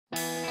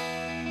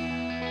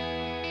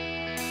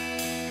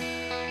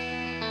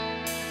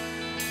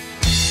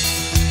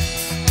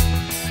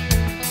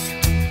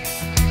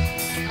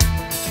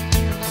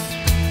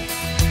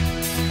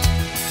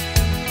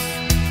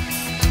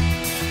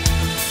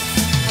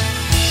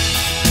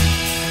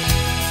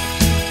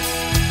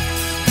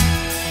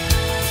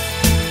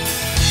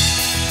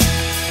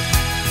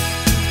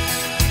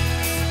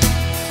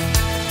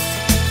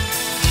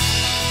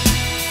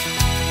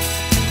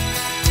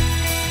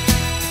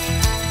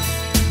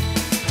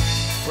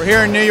We're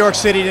here in New York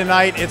City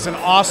tonight. It's an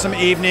awesome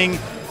evening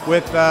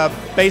with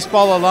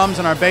baseball alums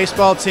and our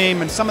baseball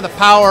team, and some of the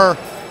power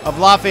of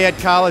Lafayette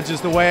College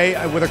is the way,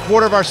 with a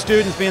quarter of our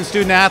students being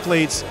student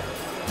athletes,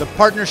 the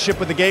partnership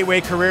with the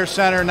Gateway Career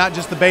Center, not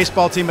just the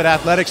baseball team but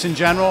athletics in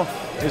general,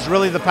 is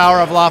really the power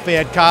of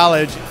Lafayette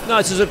College. No,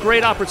 this is a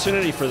great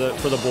opportunity for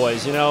the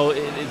boys. You know,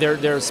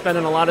 they're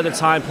spending a lot of their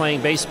time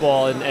playing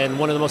baseball, and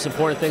one of the most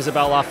important things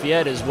about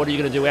Lafayette is what are you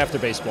going to do after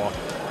baseball?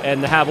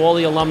 And to have all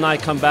the alumni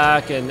come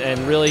back and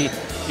really,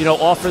 you know,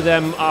 offer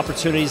them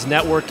opportunities,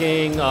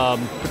 networking,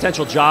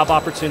 potential job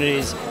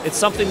opportunities. It's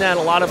something that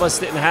a lot of us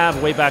didn't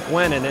have way back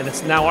when, and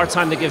it's now our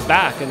time to give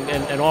back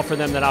and offer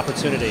them that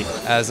opportunity.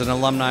 As an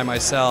alumni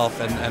myself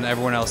and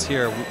everyone else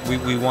here,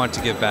 we want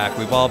to give back.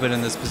 We've all been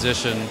in this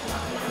position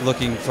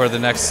looking for the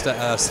next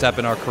step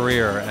in our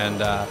career, and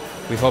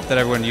we hope that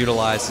everyone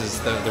utilizes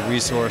the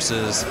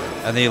resources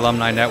and the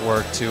alumni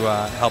network to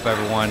help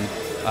everyone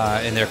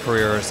in their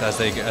careers as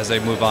they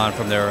move on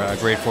from their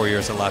great 4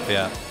 years at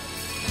Lafayette.